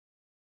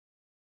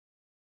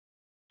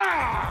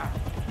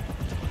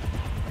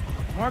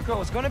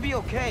Marco, it's gonna be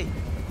okay.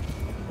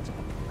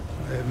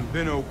 I haven't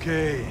been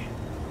okay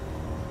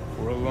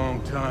for a long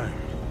time.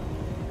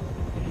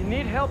 If you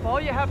need help,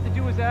 all you have to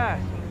do is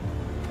ask.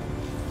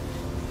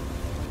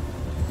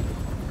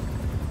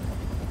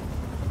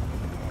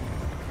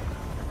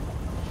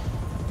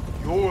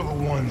 You're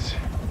the ones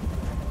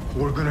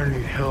who are gonna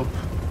need help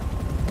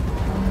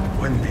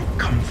when they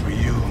come for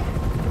you.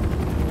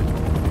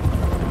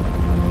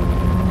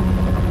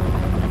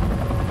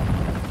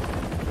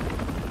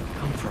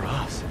 Come for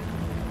us.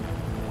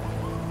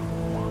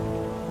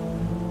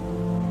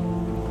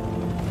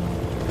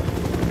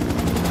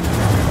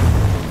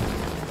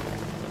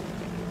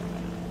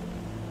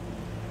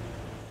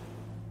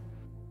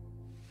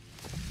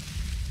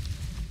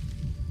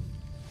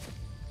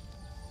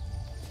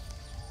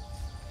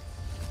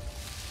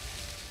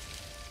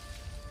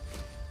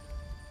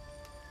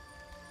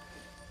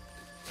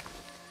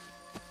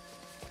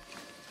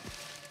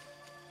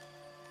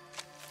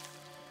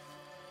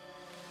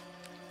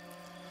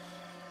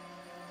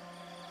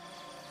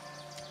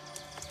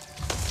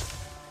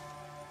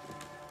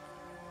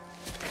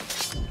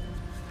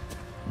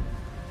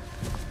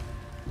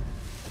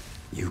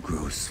 You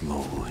grow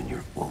slow in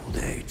your old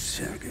age,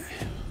 Sergei.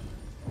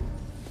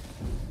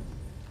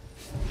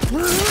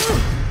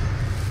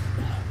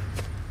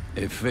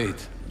 A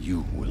fate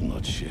you will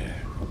not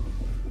share.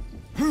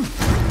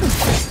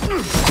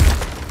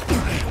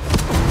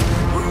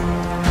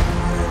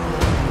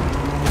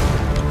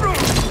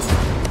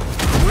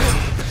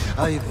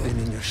 I've been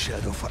in your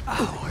shadow for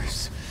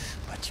hours,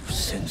 but you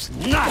sense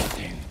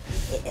nothing.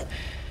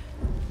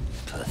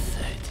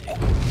 Pathetic.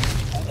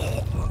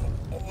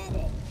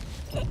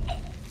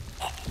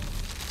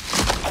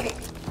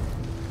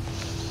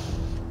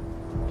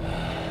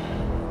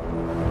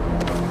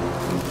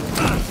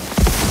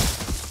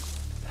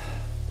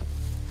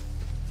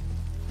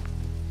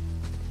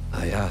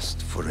 I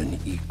asked for an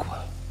equal.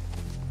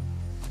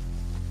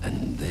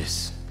 And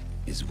this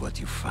is what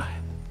you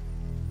find.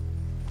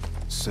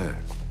 Sir,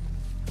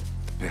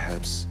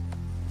 perhaps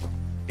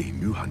a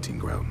new hunting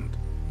ground.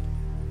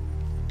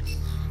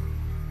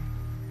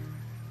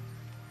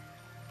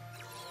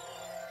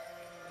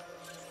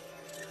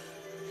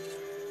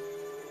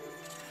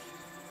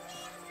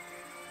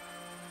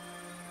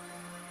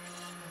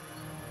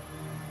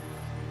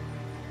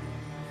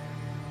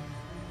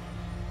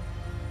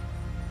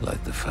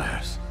 Light the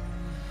fires.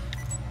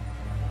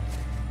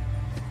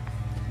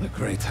 The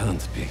great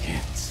hunt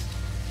begins.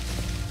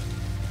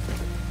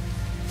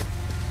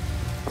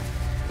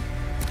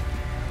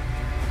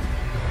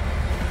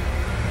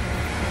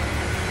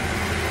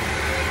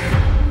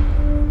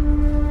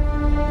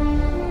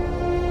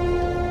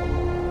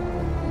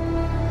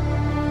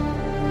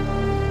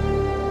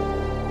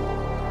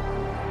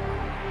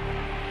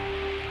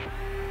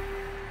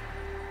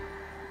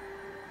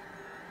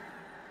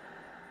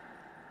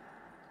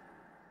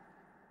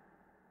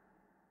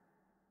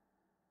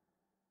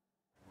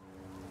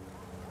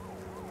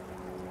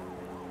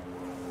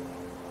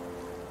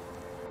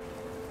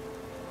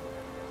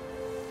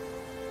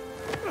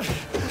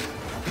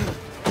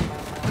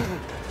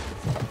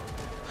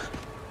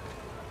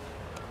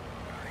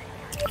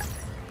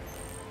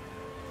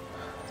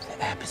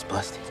 The app is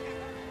busted.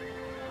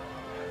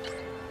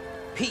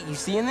 Pete, you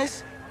seeing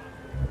this?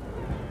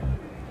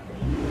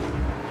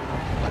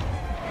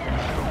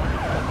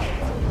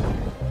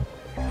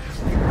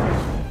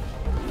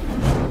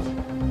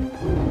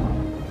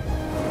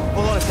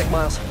 Hold on a sec,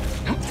 Miles.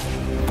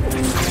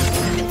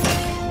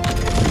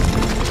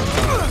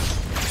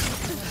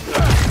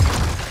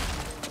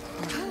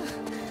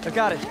 I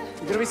got it.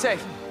 You're gonna be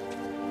safe.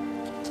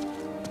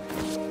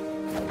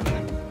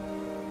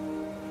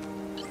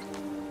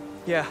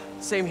 Yeah,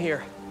 same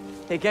here.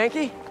 Hey,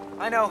 Ganke?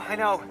 I know.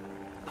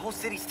 The whole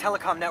city's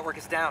telecom network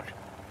is down.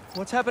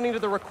 What's happening to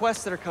the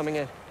requests that are coming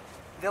in?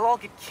 They'll all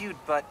get queued,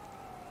 but...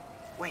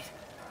 Wait.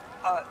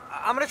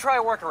 I'm gonna try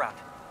a workaround.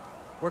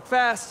 Work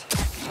fast.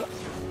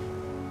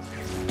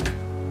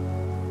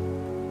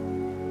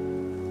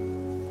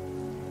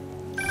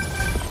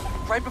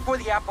 Right before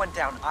the app went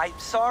down, I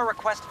saw a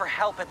request for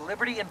help at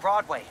Liberty and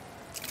Broadway.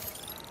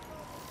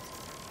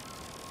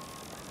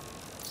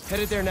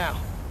 Headed there now.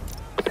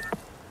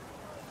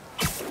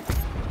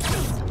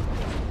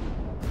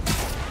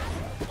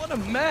 What a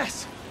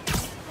mess!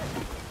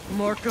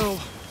 Marco,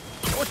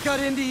 what got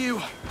into you?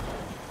 In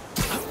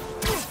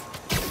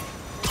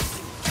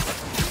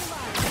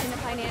the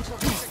financial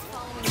district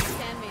following the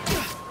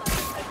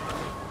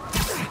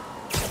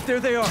Sandman. There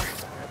they are.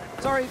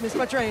 Sorry, missed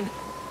my train.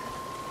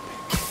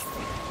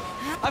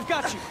 I've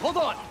got you. Hold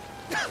on.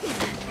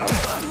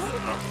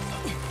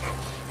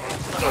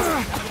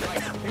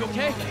 You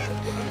okay?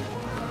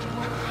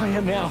 I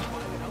am now.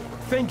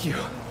 Thank you.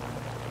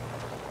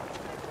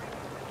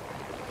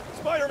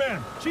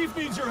 Spider-Man! Chief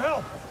needs your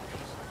help!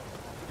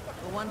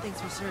 Well, one thing's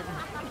for certain.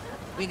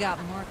 We got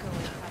Marco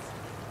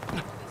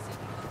and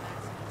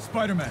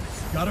Spider-Man,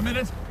 got a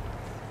minute?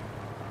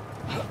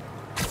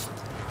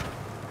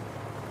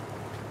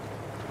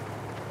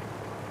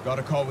 Got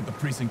a call with the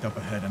precinct up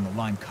ahead and the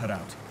line cut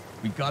out.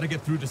 We gotta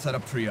get through to set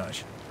up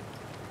triage.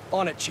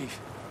 On it, Chief.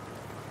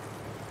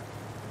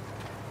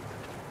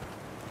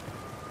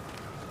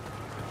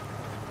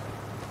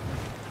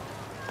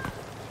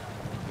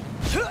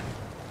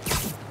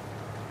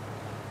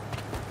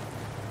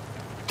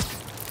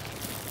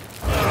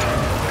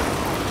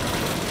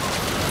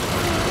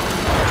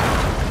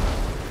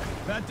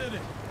 That did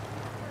it.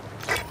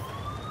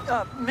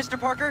 Mr.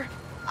 Parker,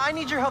 I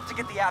need your help to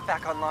get the app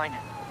back online.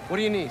 What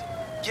do you need?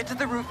 Get to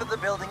the roof of the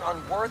building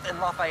on Worth and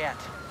Lafayette.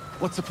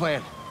 What's the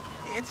plan?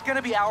 It's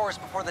gonna be hours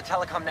before the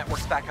telecom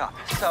network's back up,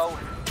 so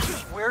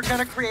we're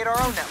gonna create our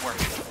own network.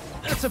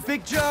 That's a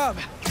big job.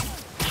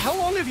 How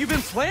long have you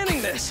been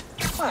planning this?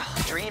 Well,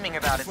 dreaming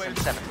about it since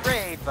 7th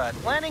grade, but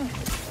planning,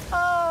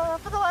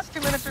 for the last 2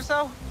 minutes or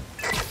so.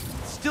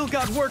 Still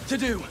got work to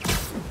do.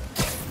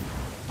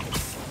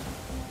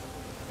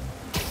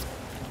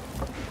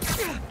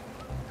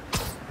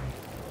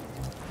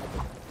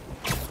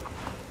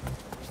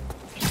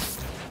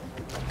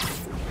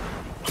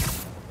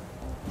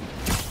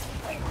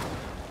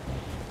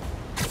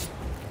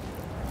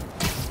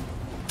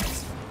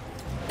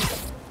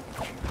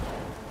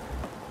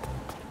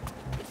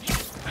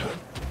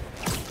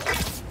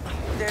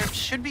 There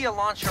should be a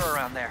launcher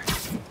around there.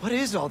 What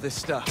is all this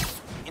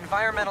stuff?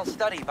 Environmental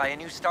study by a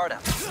new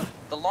startup.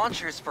 The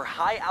launcher's for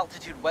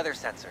high-altitude weather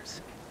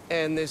sensors.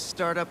 And this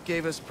startup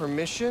gave us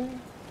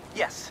permission?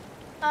 Yes.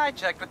 I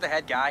checked with the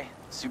head guy.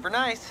 Super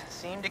nice.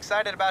 Seemed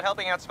excited about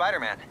helping out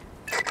Spider-Man.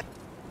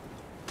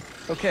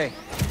 Okay,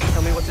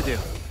 tell me what to do.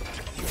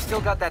 You've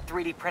still got that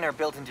 3D printer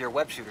built into your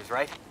web shooters,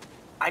 right?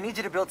 I need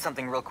you to build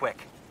something real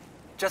quick.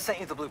 Just sent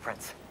you the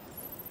blueprints.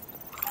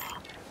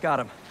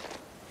 Got him.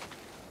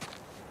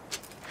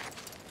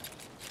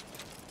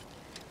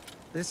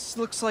 This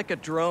looks like a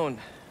drone.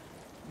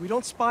 We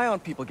don't spy on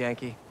people,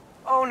 Ganke.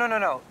 Oh,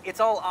 no. It's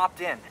all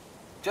opt-in.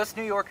 Just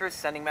New Yorkers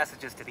sending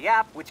messages to the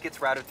app, which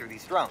gets routed through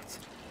these drones,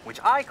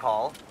 which I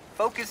call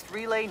Focused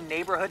Relay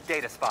Neighborhood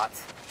Data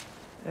Spots.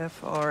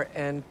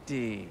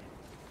 FRND.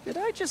 Did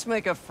I just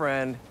make a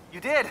friend? You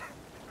did!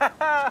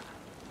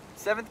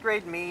 7th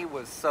grade me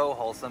was so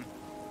wholesome.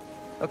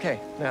 Okay,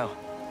 now,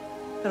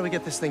 how do we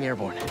get this thing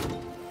airborne?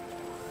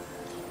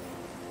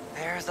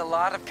 There's a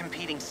lot of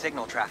competing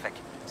signal traffic,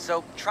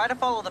 so try to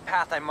follow the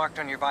path I marked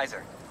on your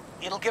visor.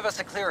 It'll give us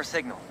a clearer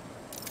signal.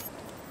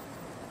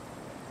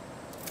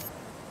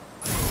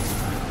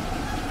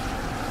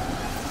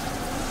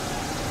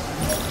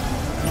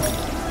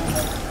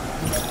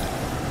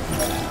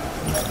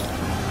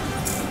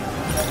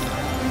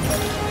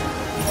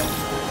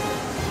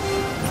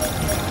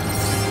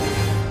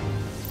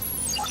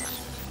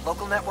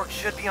 Local network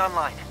should be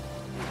online.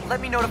 Let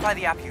me notify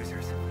the app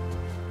users.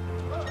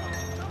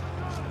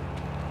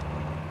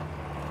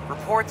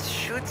 Reports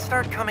should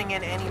start coming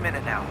in any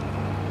minute now.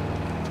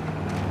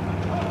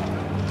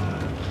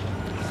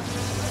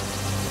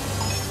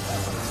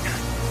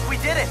 We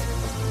did it!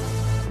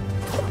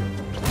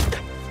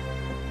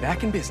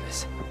 Back in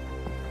business.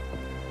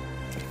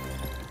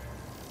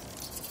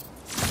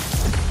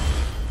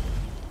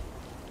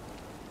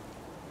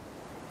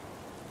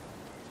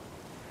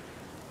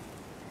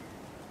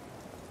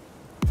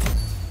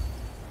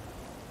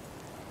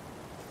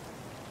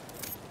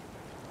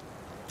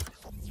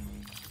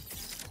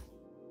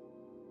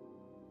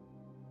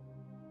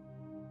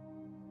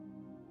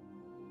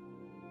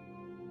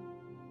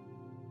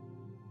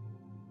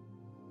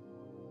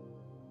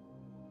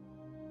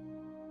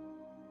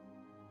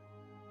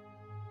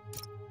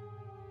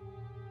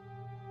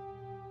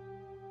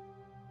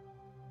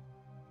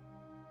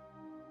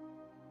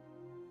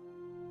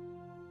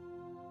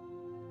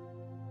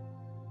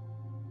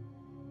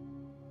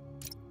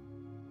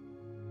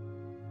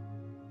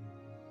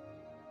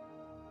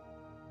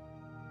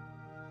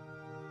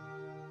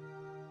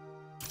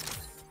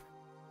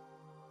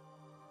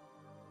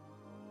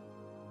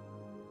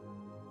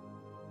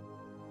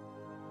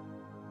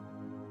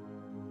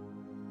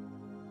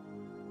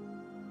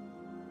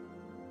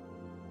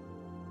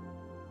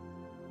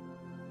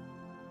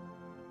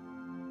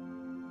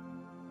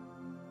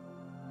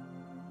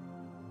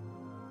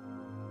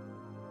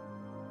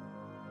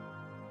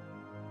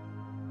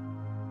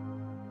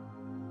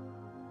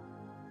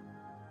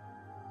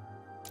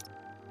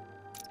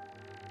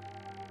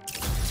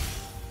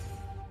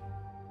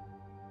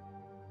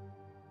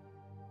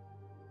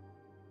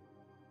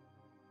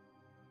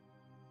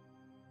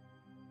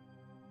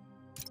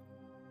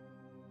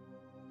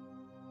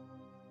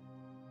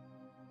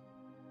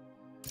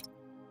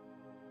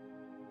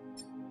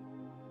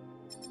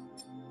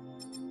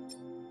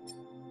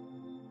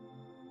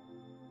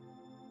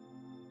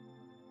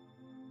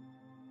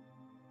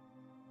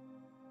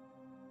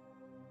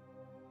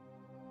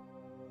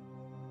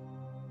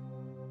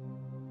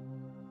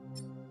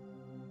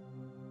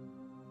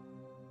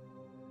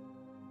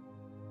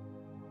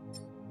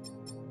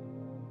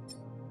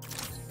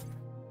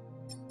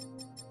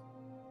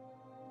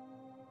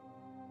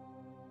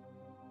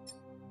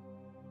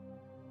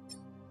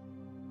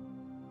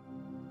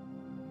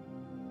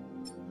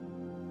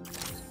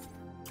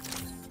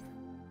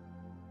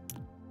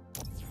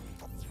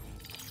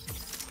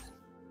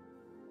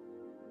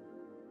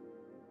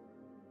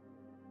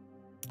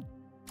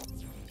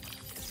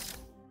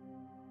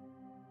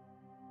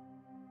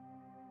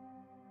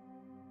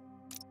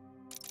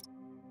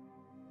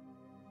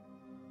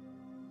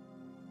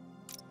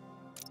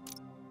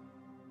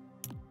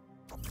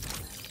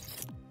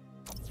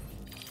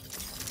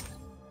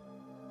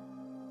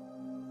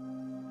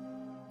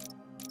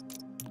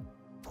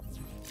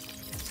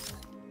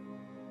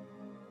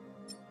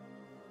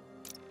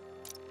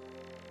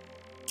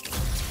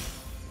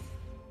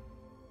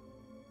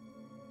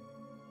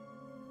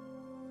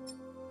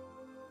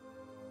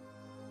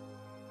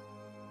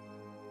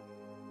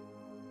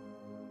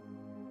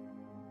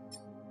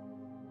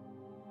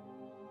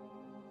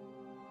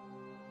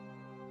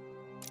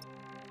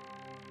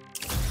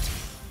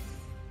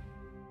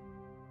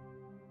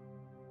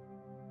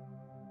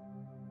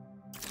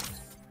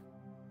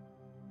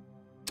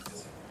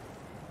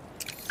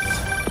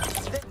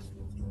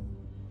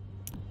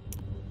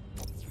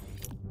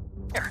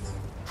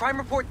 Crime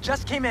report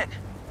just came in.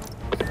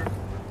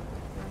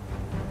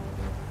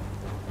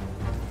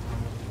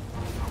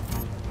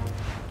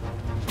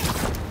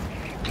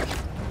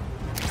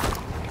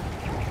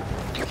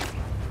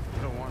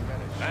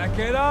 Back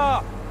it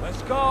up!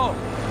 Let's go!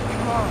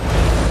 Come on.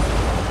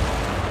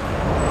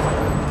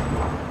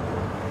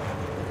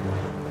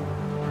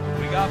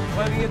 We got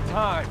plenty of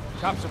time.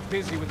 Cops are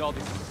busy with all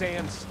this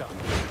sand stuff.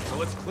 So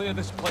let's clear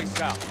this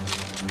place out.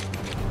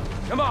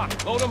 Come on,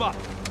 load him up.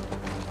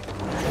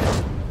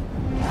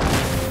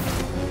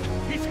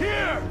 He's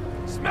here!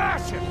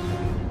 Smash him!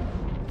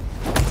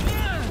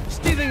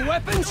 Stealing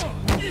weapons?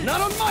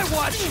 Not on my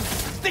watch!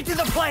 Stick to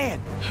the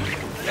plan!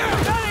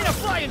 That ain't a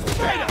flying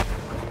traitor!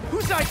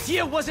 Whose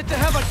idea was it to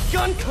have a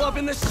gun club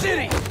in the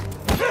city?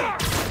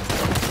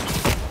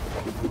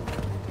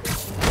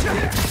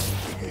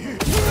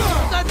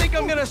 I think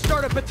I'm gonna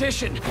start a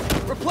petition.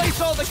 Replace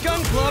all the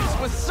gun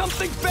clubs with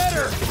something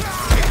better!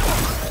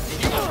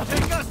 You won't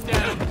take us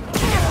down!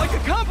 Like a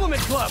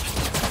compliment club!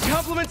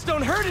 Compliments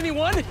don't hurt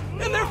anyone,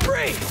 and they're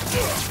free!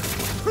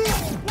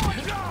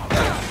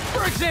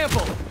 For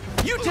example,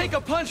 you take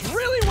a punch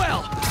really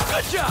well!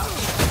 Good job!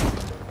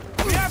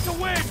 We have to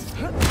win!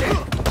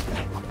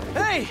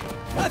 Hey!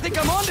 I think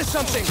I'm onto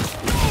something!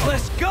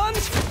 Less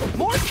guns,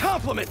 more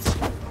compliments!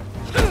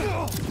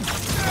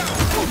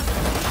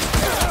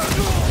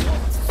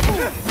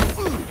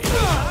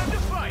 Time to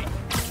fight!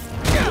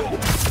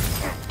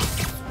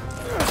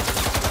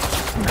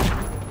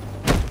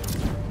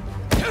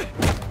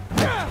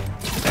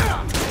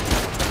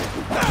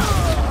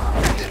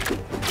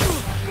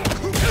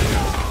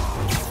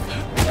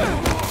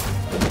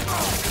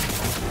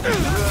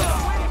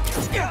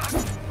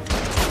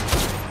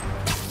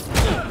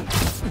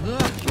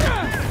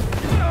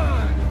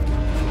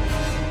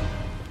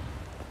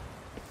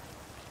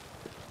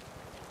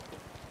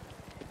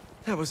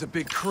 That was a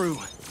big crew,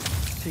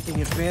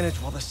 taking advantage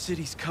while the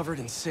city's covered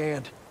in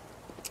sand.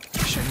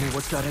 Wish I knew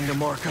what got into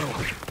Marco.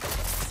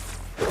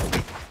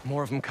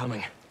 More of them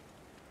coming.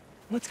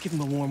 Let's give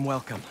him a warm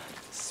welcome,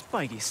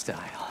 Spidey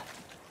style.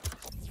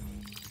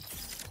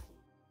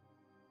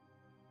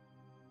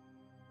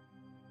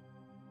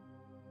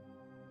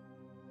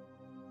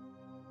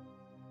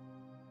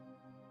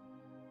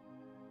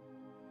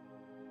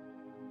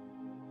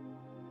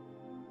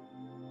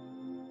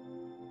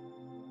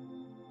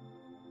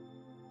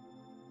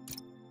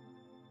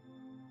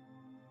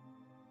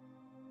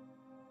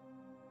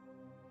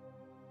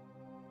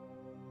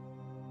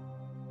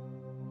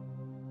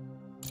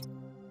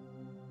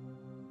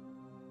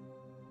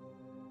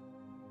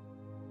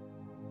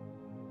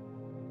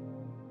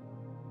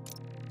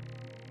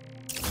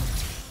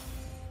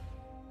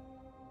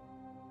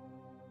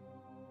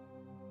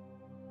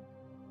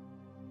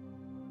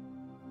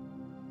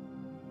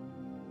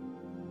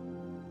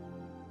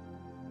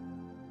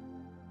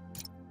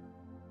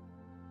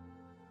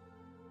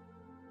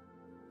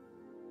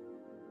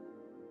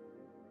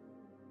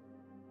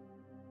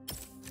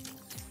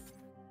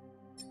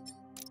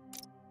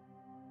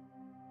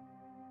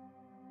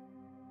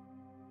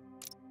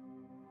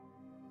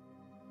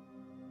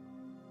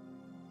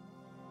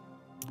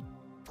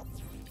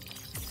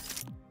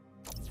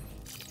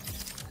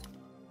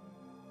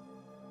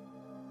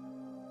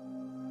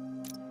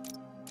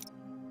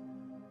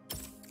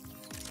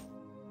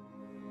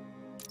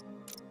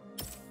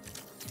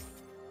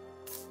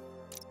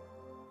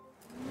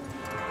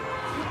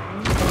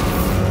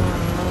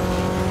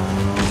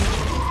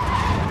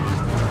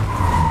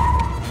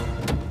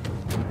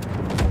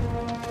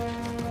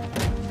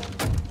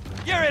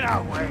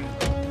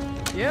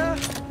 Yeah,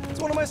 it's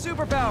one of my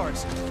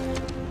superpowers.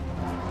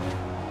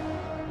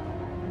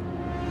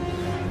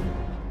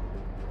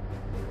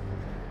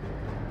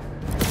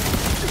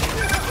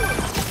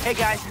 Hey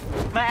guys,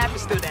 my app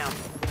is still down.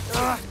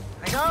 I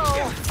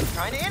know.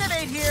 Trying to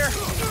innovate here.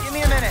 Give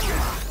me a minute.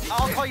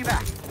 I'll call you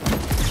back.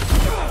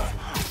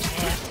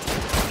 Man,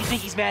 you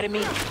think he's mad at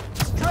me?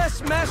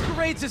 Stress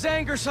masquerades as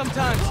anger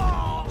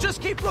sometimes.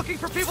 Just keep looking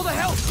for people to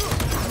help.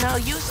 No,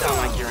 you sound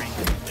like you're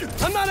angry.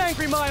 I'm not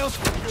angry, Miles.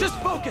 Just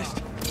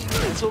focused.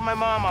 That's what my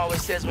mom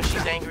always says when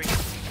she's angry.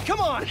 Come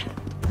on.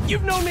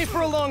 You've known me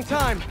for a long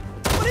time.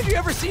 When have you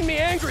ever seen me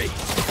angry?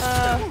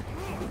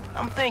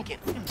 I'm thinking.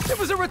 It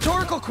was a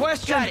rhetorical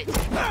question. Got it.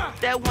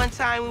 That one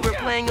time we were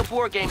playing a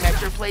board game at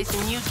your place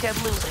and you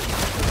kept losing.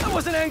 I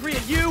wasn't angry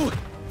at you.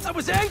 I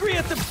was angry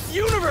at the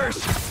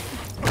universe.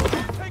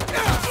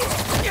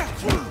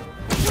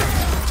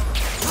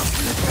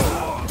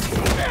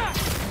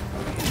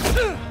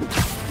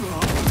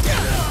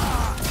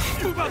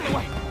 Move out the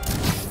way.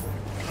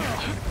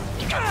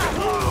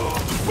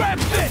 Grab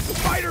this,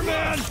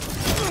 Spider-Man!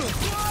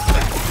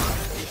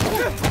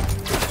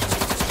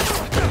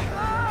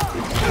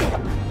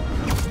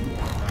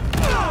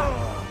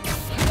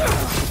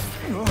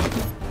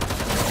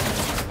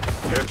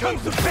 Here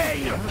comes the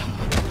pain!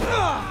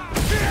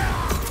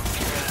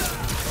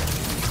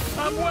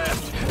 I'm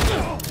whipped!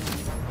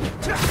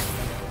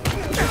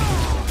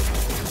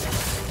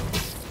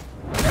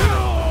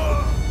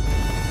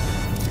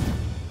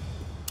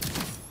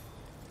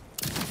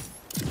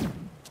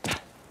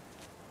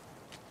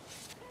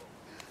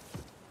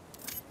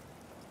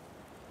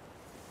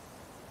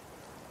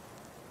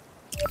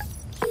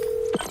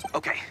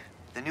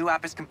 The new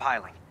app is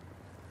compiling.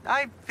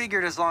 I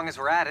figured as long as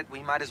we're at it,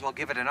 we might as well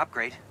give it an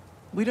upgrade.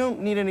 We don't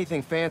need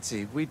anything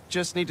fancy. We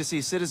just need to see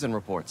citizen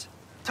reports.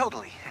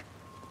 Totally.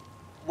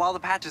 While the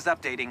patch is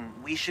updating,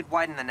 we should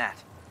widen the net.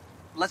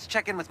 Let's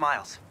check in with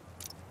Miles.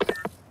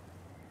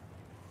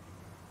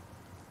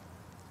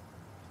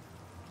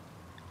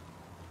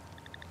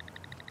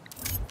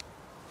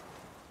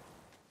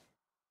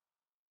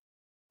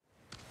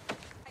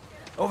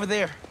 Over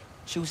there.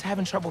 She was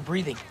having trouble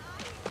breathing.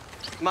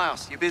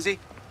 Miles, you busy?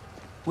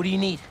 What do you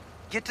need?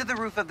 Get to the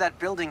roof of that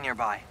building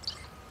nearby.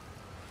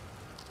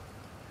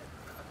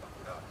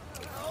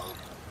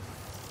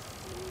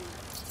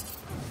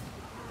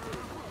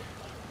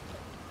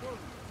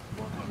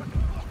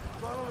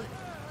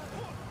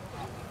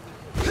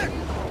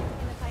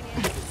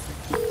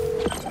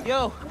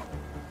 Yo,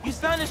 you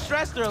sounded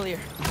stressed earlier.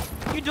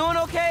 You doing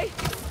okay?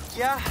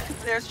 Yeah,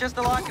 there's just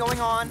a lot going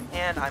on,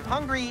 and I'm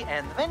hungry,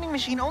 and the vending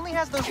machine only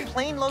has those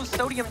plain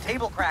low-sodium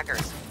table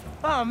crackers.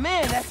 Oh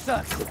man, that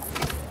sucks.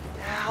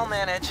 I'll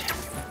manage.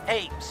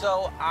 Hey,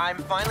 so I'm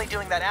finally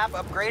doing that app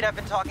upgrade I've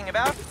been talking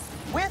about,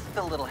 with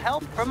a little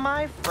help from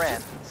my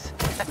friends.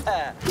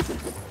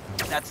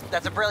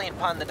 That's a brilliant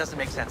pun that doesn't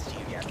make sense to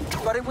you yet,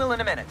 but it will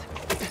in a minute.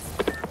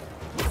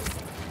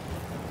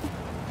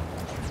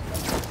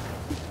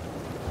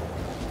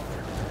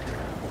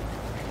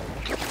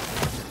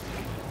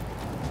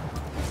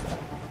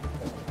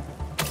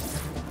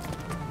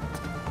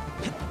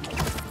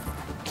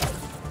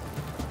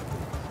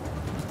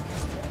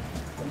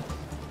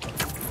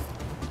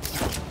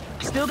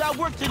 Still got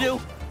work to do.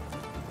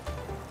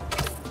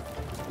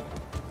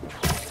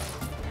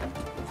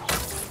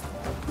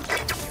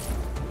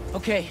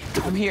 Okay,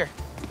 I'm here.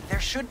 There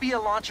should be a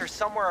launcher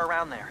somewhere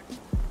around there.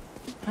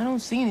 I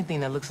don't see anything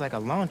that looks like a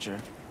launcher.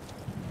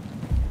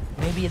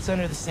 Maybe it's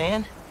under the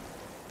sand?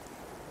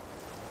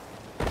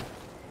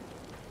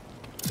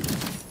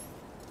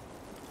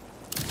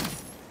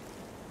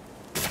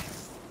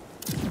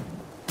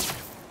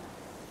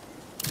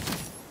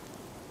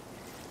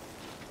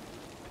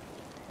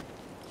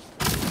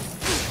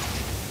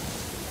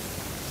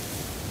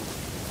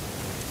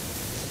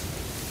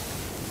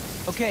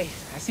 Okay,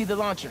 I see the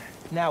launcher.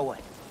 Now what?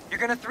 You're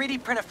gonna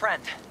 3D print a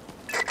friend.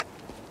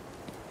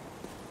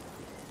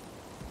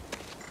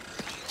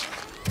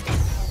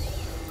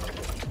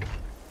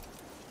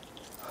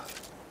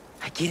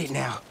 I get it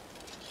now.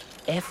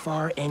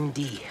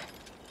 FRND.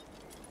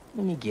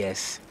 Let me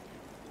guess.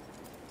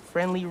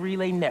 Friendly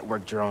Relay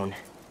Network drone.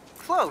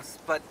 Close,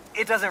 but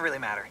it doesn't really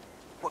matter.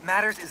 What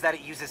matters is that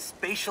it uses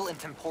spatial and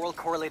temporal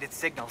correlated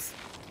signals.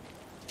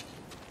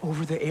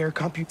 Over-the-air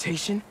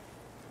computation?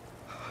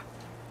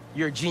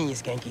 You're a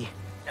genius, Genki.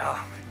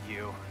 Oh,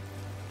 you.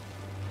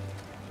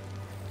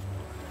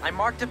 I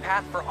marked a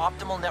path for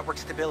optimal network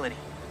stability.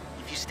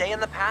 If you stay in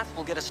the path,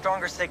 we'll get a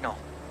stronger signal.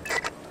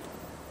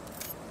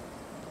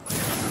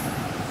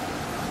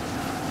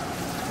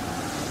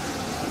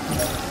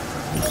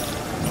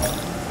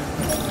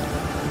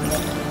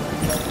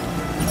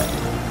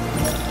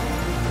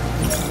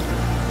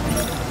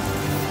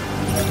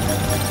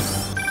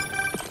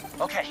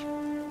 Okay,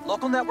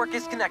 local network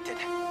is connected.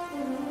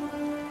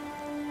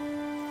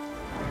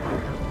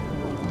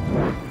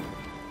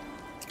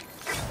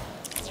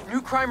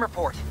 New crime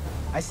report.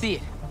 I see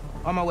it.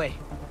 On my way.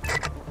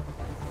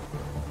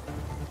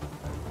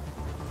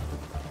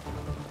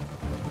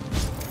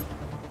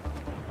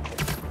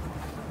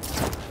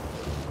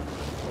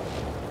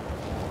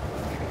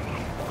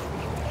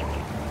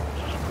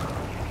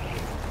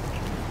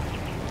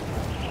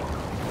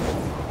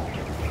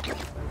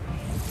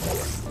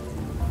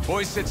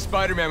 Boys said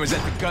Spider-Man was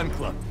at the gun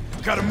club.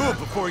 Gotta move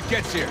before he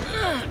gets here.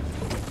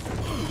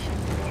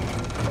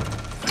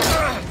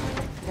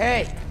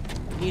 Hey,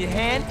 need a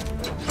hand?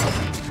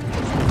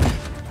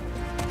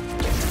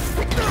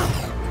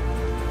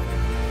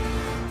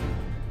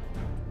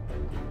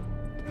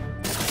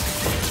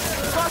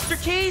 Lost your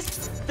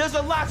keys? There's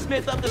a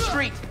locksmith up the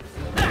street.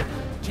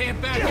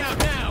 Can't back out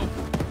now.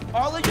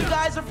 All of you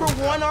guys are for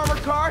one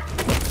armored car?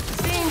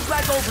 Seems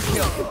like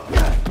overkill.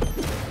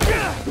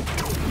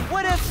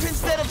 What if,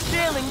 instead of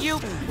jailing you,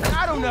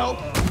 I don't know,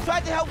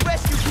 tried to help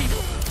rescue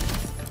people?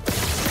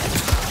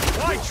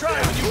 Why try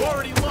when you've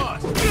already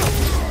lost?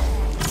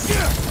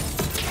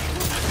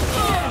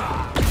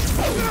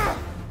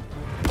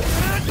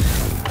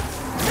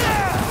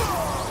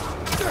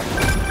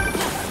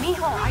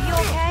 Mijo, are you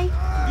okay?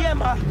 Yeah,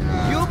 Ma.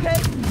 You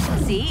okay?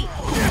 See?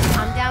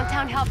 I'm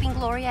downtown helping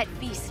Gloria at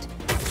Feast.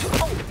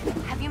 Oh,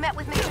 have you met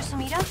with Mr.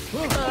 Sumida?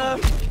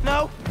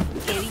 No.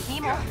 Que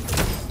dijimos.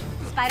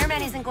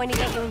 Spider-Man isn't going to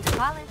get you into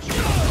college.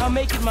 I'll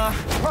make it, Ma.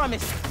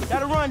 Promise.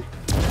 Gotta run.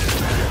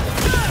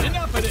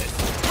 Enough of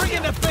this. Bring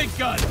in the big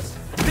guns.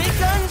 Big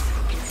guns?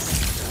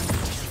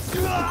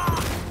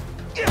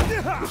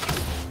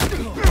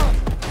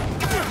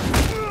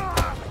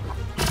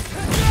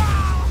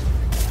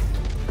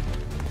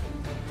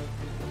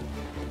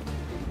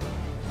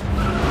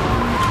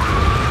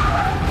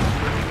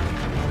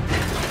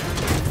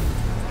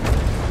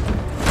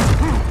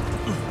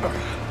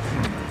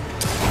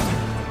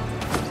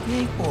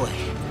 Big boy.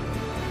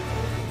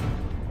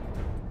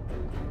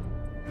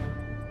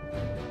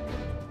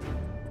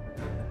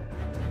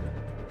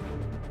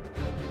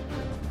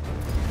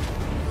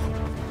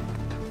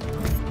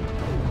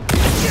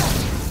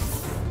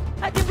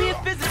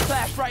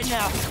 Flash right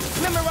now,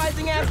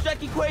 memorizing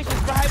abstract equations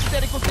for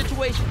hypothetical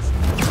situations.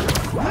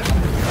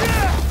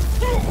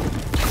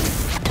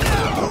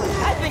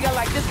 I think I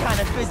like this kind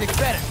of physics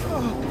better.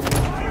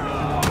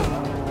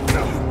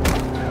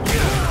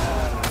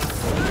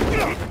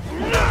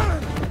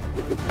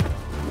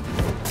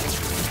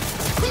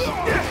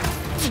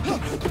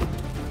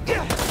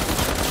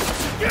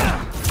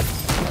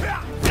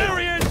 There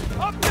he is!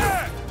 Up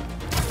there!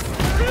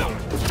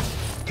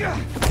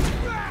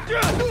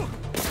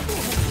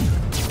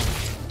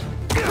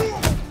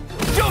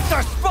 Shoot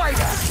our spider!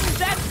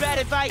 That's bad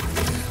advice!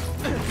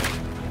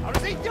 How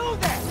does he do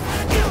that?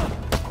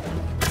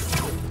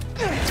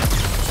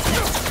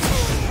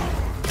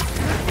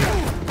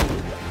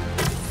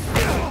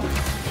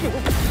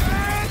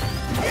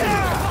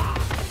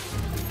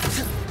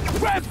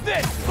 Grab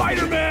this,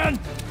 Spider-Man!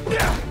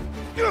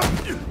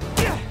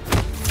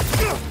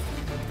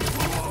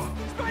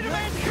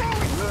 Spider-Man's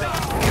throwing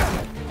stuff!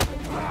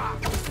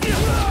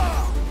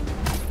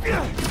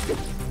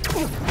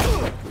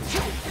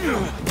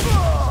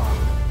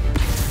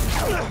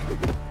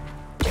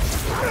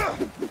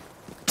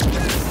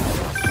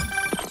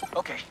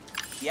 Okay,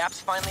 the app's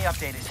finally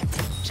updated.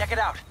 Check it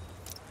out.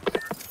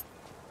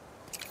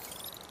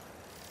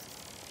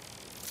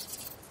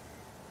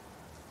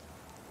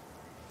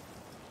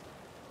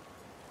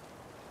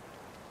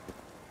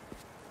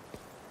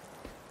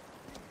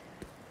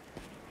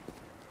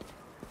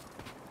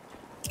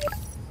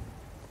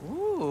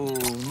 Ooh,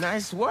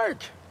 nice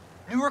work.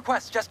 New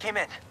requests just came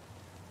in.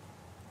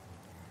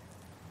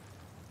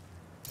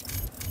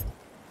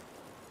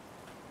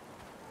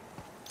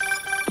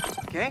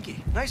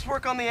 Ganke, nice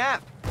work on the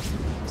app.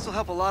 This'll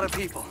help a lot of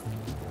people.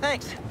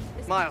 Thanks.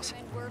 Miles,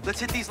 let's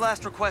hit these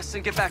last requests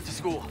and get back to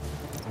school.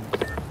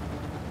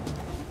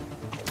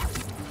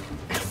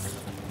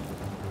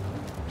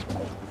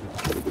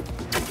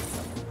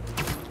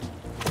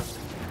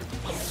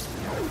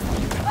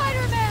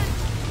 Spider-Man!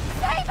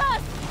 Save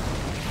us!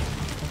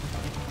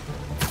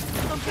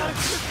 Some kind of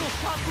crystal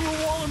shot through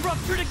a wall and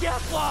ruptured a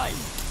gas line!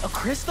 A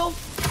crystal?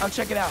 I'll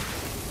check it out.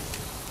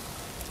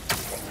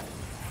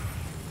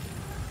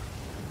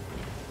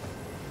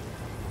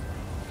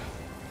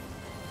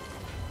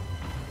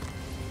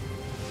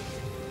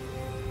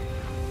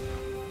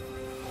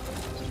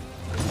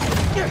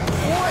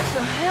 What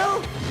the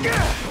hell?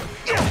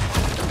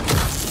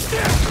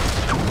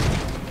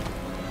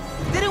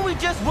 Didn't we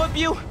just whoop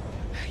you?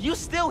 You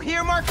still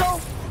here, Marco?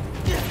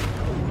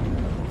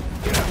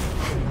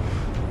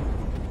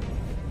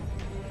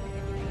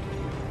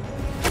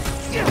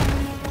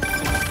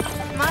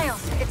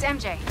 Miles, it's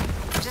MJ.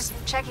 Just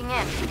checking in.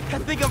 I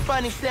think I'm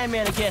finding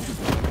Sandman again.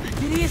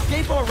 Did he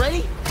escape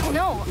already?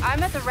 No,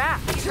 I'm at the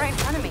raft. He's right in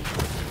front of me.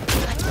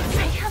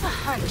 I have a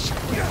hunch.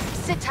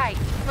 Sit tight.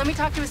 Let me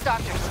talk to his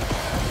doctors.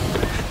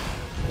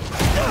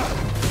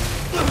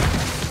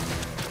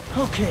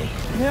 Okay,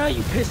 now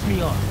you pissed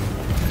me off.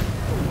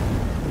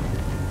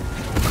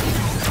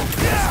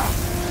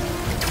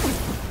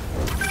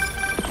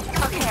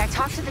 Okay, I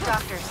talked to the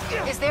doctors.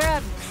 Is there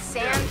a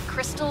sand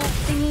crystal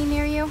thingy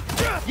near you?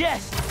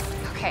 Yes!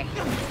 Okay.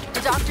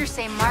 The doctors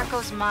say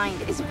Marco's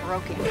mind is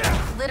broken.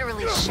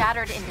 Literally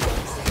shattered into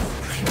pieces.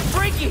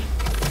 Freaky!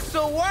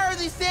 So why are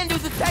these sand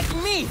dudes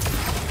attacking me?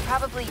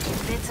 Probably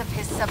bits of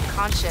his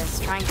subconscious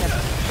trying to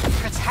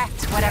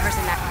protect whatever's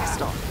in that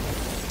crystal.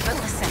 But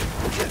listen,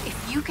 if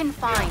you can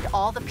find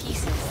all the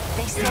pieces,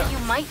 they say you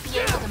might be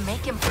able to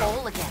make him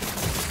whole again.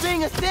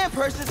 Being a sand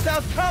person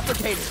sounds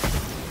complicated.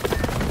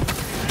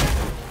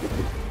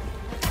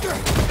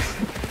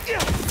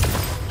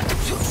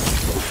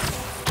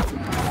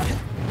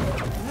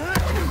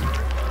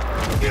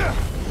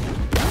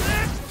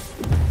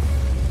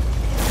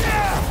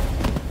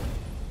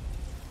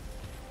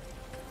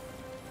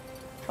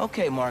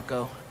 Okay,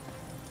 Marco.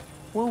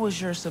 What was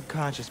your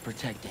subconscious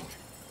protecting?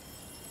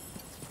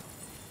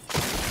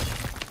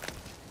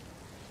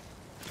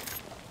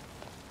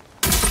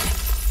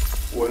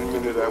 One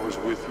minute I was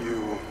with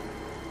you,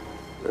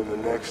 and the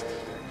next,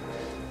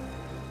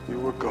 you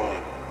were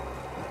gone.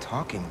 A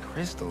talking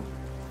crystal?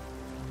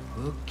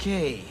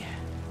 Okay.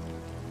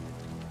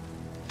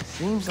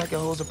 Seems like it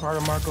holds a part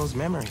of Marco's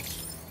memory.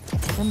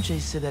 MJ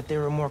said that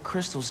there were more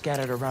crystals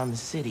scattered around the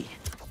city.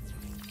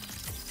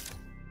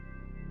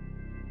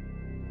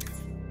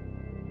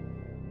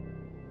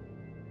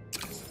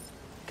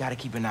 Gotta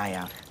keep an eye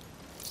out.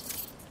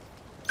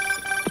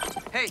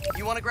 Hey,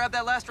 you want to grab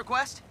that last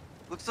request?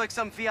 Looks like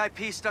some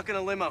VIP stuck in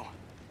a limo.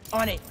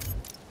 On it.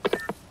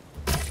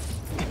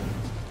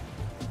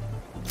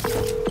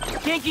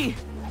 Ganke,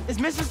 is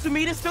Mr.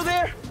 Sumida still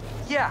there?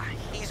 Yeah,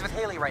 he's with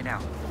Haley right now.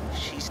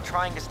 She's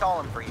trying to stall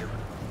him for you.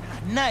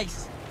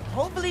 Nice.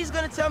 Hopefully he's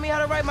gonna tell me how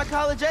to write my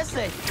college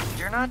essay.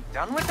 You're not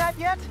done with that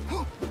yet?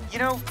 You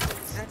know,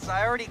 since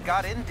I already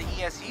got into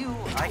ESU,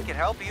 I could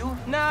help you.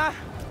 Nah,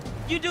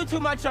 you do too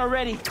much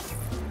already.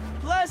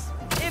 Plus,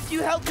 if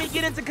you help me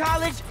get into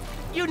college,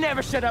 you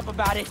never shut up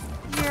about it.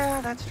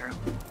 Yeah, that's true.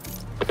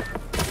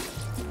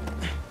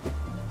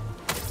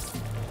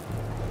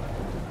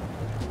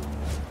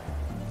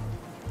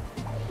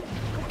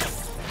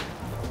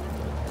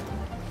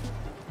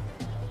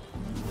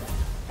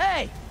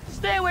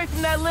 Stay away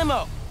from that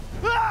limo!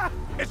 Ah!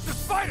 It's the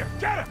spider!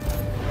 Get him!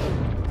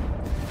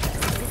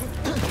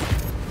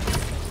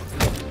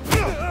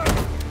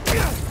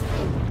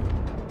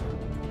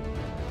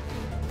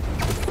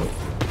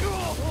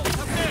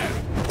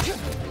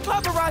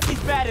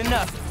 Paparazzi's bad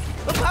enough,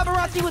 but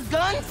paparazzi with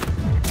guns?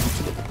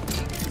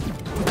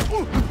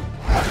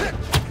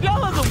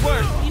 Y'all are the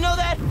worst, you know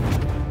that?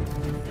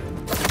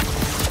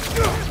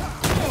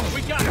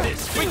 We got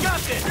this! We got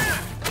this!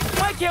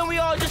 Why can't we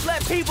all just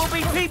let people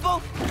be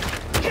people?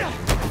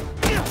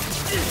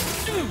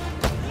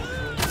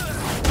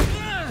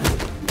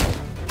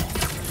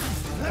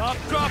 Stop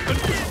dropping!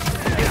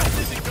 This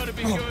isn't gonna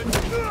be good!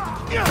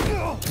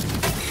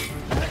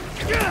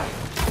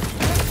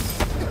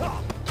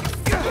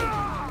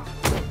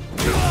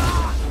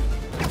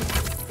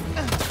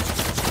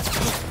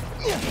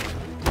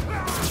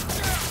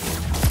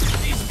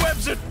 These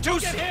webs are too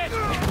hit!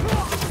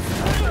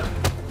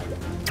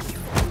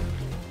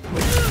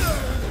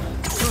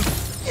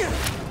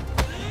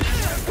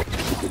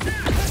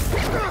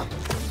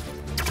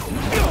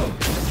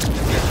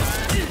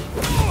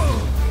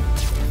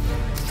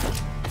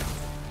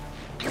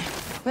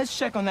 Let's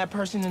check on that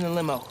person in the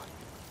limo.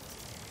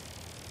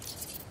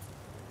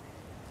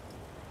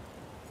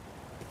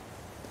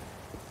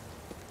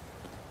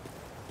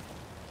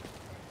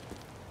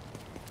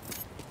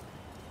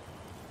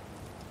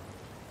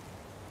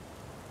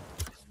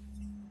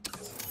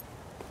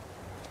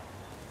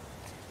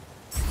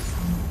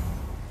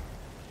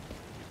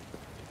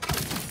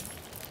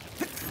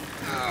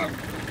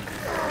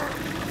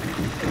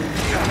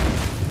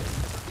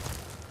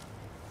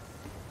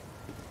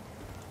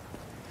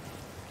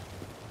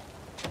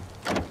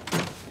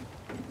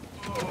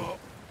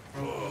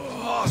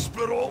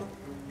 Hospital.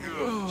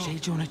 J.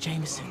 Jonah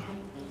Jameson.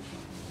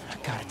 I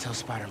gotta tell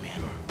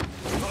Spider-Man.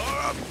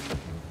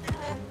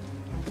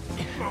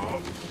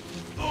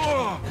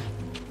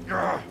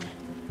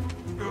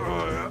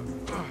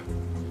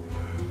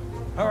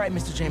 All right,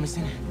 Mr.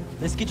 Jameson.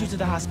 Let's get you to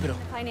the hospital.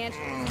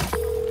 Financial.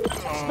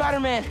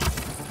 Spider-Man,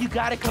 you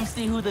gotta come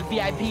see who the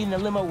VIP in the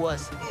limo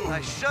was.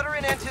 I shudder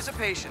in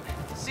anticipation.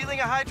 Sealing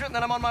a hydrant,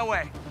 then I'm on my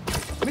way.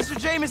 Mr.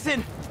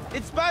 Jameson,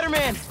 it's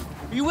Spider-Man.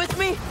 Are you with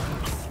me?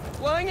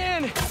 Flying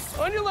in.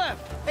 On your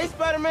left. Hey,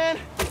 Spider-Man.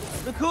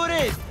 Look who it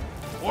is.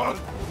 What?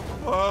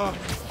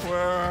 Where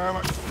am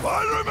I?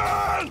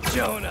 Spider-Man!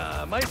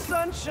 Jonah, my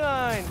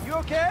sunshine. You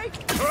okay?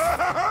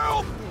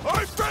 Help!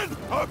 I've been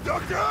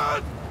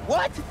abducted!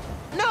 What?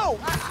 No,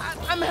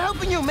 I'm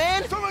helping you,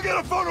 man. Someone get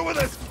a photo with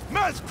this!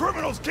 Mass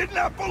criminals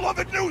kidnap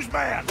beloved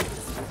newsman!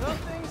 Some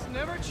things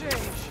never change.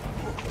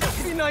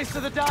 Be nice to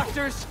the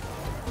doctors.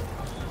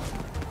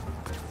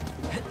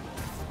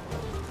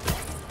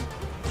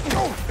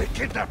 Oh, they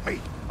kidnapped me!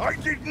 I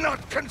did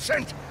not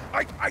consent!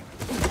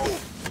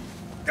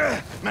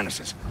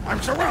 Menaces.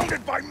 I'm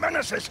surrounded by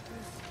menaces!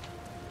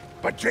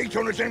 But J.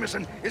 Jonah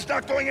Jameson is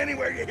not going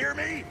anywhere, you hear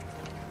me?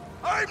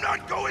 I'm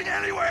not going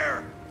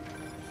anywhere!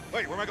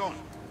 Wait, where am I going?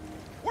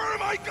 Where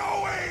am I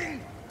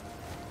going?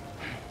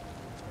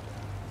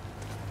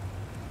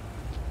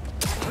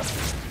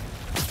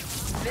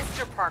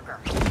 Mr. Parker,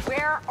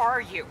 where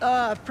are you?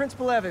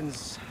 Principal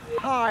Evans.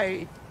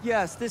 Hi.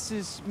 Yes, this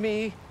is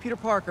me, Peter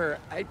Parker.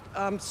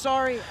 I'm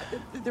sorry.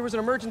 There was an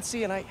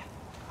emergency, and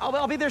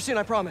I'll be there soon,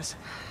 I promise.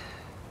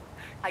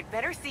 I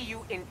better see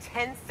you in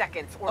 10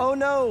 seconds or... Oh,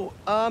 no.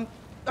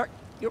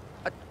 You're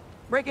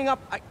breaking up.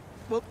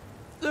 Well,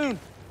 soon.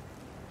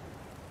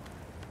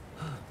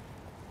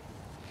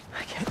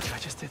 I can't believe I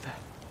just did that.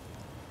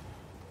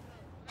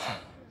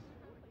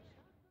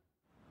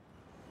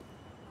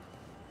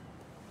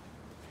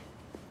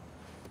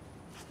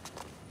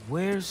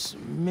 Where's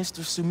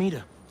Mr.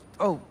 Sumida?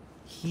 Oh,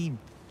 he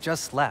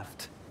just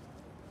left.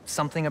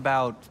 Something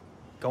about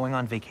going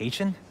on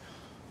vacation?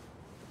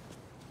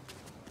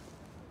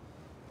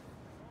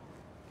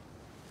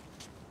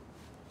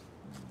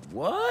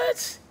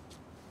 What?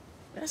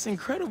 That's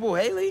incredible,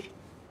 Haley.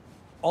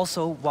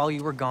 Also, while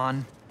you were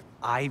gone,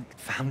 I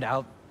found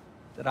out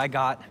that I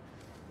got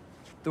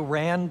the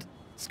Rand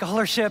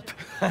scholarship.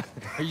 Are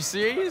you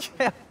serious?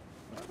 Yeah.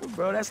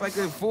 Bro, that's like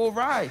a full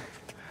ride.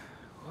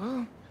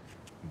 Well,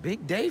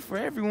 big day for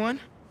everyone.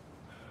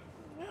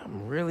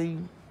 I'm really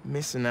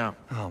missing out.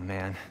 Oh,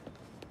 man.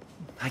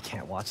 I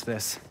can't watch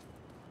this.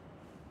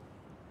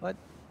 But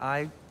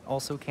I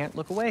also can't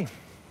look away.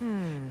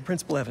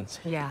 Principal Evans.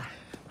 Yeah.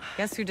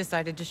 Guess who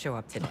decided to show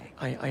up today?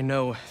 I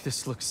know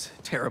this looks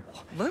terrible.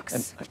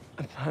 Looks?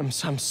 And I'm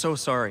so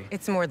sorry.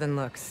 It's more than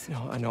looks.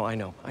 No, I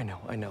know.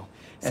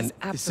 And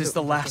this is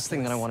the absolutely last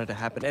thing that I ridiculous. wanted to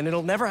happen, and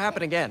it'll never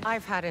happen again.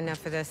 I've had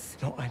enough of this.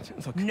 No,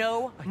 look.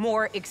 No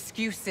more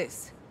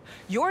excuses.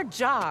 Your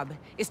job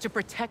is to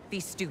protect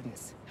these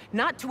students,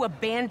 not to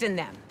abandon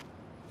them.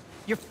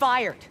 You're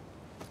fired.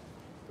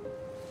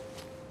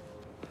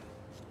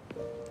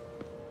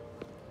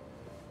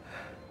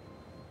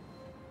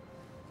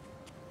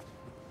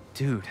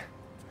 Dude,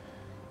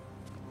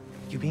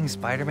 you being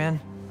Spider-Man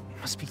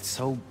must be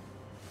so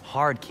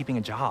hard keeping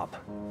a job.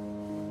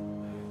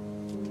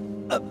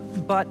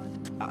 But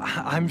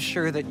I'm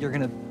sure that you're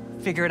gonna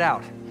figure it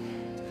out.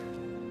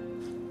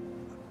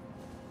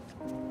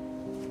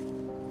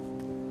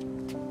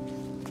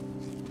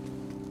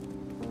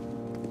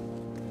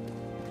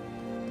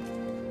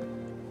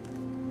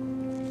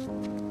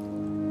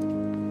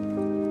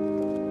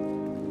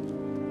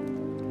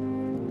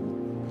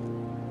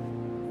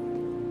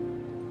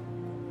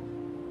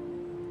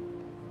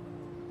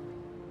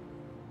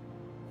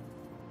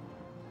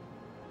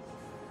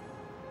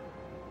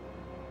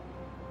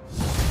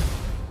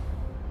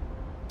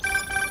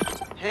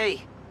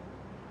 Hey,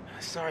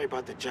 sorry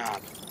about the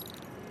job.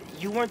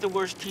 You weren't the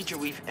worst teacher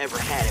we've ever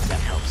had, if that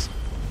helps.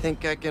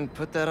 Think I can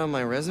put that on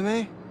my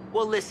resume?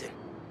 Well, listen.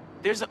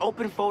 There's an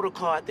open photo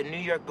call at the New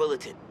York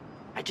Bulletin.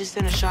 I just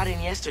sent a shot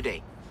in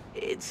yesterday.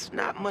 It's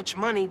not much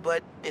money,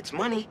 but it's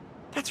money.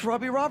 That's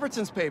Robbie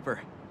Robertson's paper.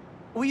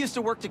 We used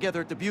to work together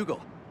at the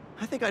Bugle.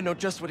 I think I know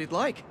just what he'd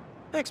like.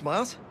 Thanks,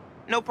 Miles.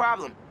 No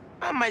problem.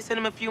 I might send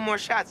him a few more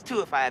shots, too,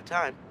 if I have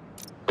time.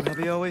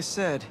 Robbie always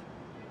said,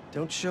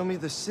 don't show me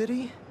the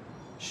city,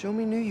 show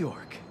me New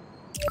York.